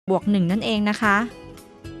บวก1นั่นเองนะคะ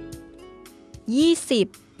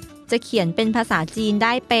20จะเขียนเป็นภาษาจีนไ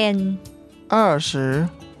ด้เป็น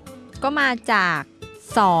20ก็มาจาก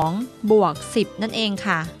2บวก10นั่นเอง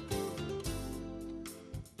ค่ะ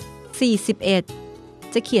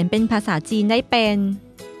41จะเขียนเป็นภาษาจีนได้เป็น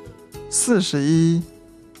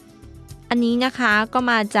41อันนี้นะคะก็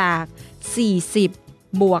มาจาก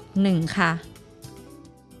40บวก1ค่ะ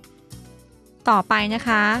ต่อไปนะค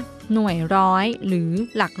ะหน่วยร้อยหรือ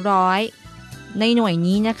หลักร้อยในหน่วย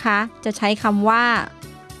นี้นะคะจะใช้คำว่า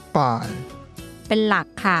เป็นหลัก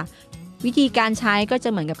ค่ะวิธีการใช้ก็จะ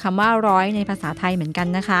เหมือนกับคำว่าร้อยในภาษาไทยเหมือนกัน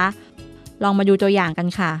นะคะลองมาดูตัวอย่างกัน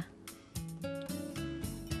ค่ะ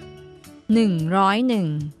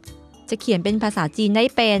101จะเขียนเป็นภาษาจีนได้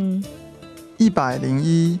เป็น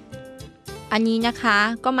101อันนี้นะคะ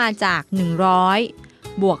ก็มาจาก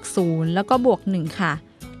100บวก0แล้วก็บวก1ค่ะ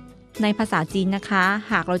ในภาษาจีนนะคะ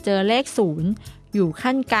หากเราเจอเลข0อยู่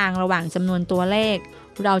ขั้นกลางระหว่างจำนวนตัวเลข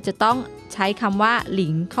เราจะต้องใช้คำว่าหลิ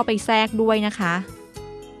งเข้าไปแทรกด้วยนะคะ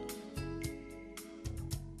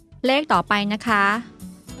เลขต่อไปนะคะ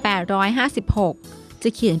856จะ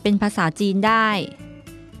เขียนเป็นภาษาจีนได้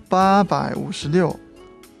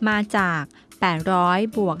856มาจาก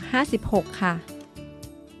800บวก56ค่ะ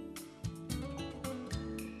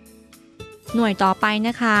หน่วยต่อไปน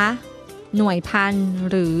ะคะหน่วยพัน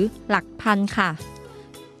หรือหลักพันค่ะ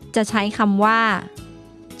จะใช้คำว่า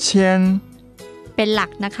เชียนเป็นหลั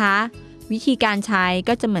กนะคะวิธีการใช้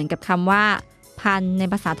ก็จะเหมือนกับคำว่าพันใน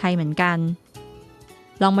ภาษาไทยเหมือนกัน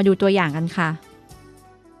ลองมาดูตัวอย่างกันค่ะ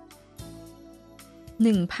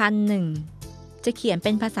1001จะเขียนเ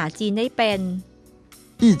ป็นภาษาจีนได้เป็น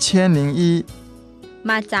1001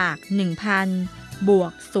มาจาก1000บว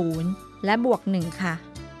ก0และบวก1ค่ะ